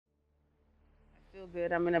feel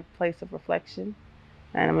good. I'm in a place of reflection,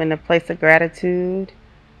 and I'm in a place of gratitude,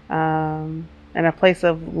 and a place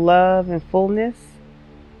of love and fullness,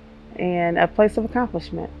 and a place of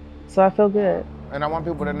accomplishment. So I feel good. And I want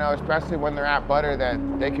people to know, especially when they're at Butter,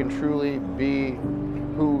 that they can truly be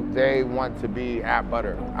who they want to be at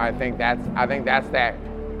Butter. I think that's that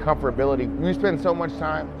comfortability. We spend so much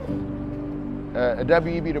time.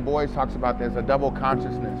 W.E.B. Du Bois talks about this, a double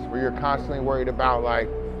consciousness, where you're constantly worried about like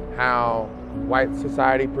how white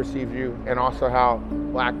society perceives you, and also how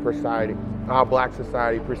black society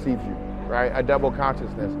perceives you, right? A double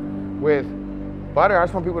consciousness. With Butter, I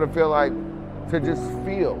just want people to feel like, to just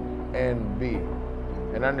feel and be,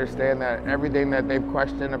 and understand that everything that they've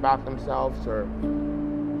questioned about themselves,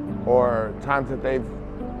 or times that they've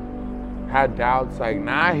had doubts, like,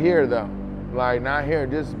 not here though, like, not here,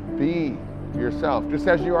 just be yourself, just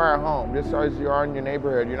as you are at home, just as you are in your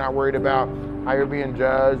neighborhood. You're not worried about how you're being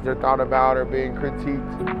judged or thought about or being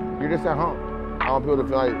critiqued. You're just at home. I want people to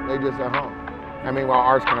feel like they're just at home. I mean, while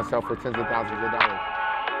art's gonna sell for tens of thousands of dollars.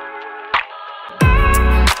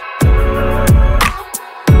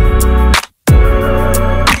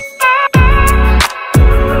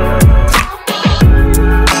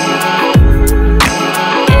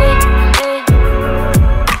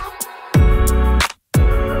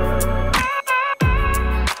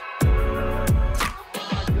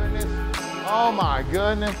 Oh my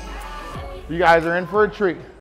goodness. You guys are in for a treat.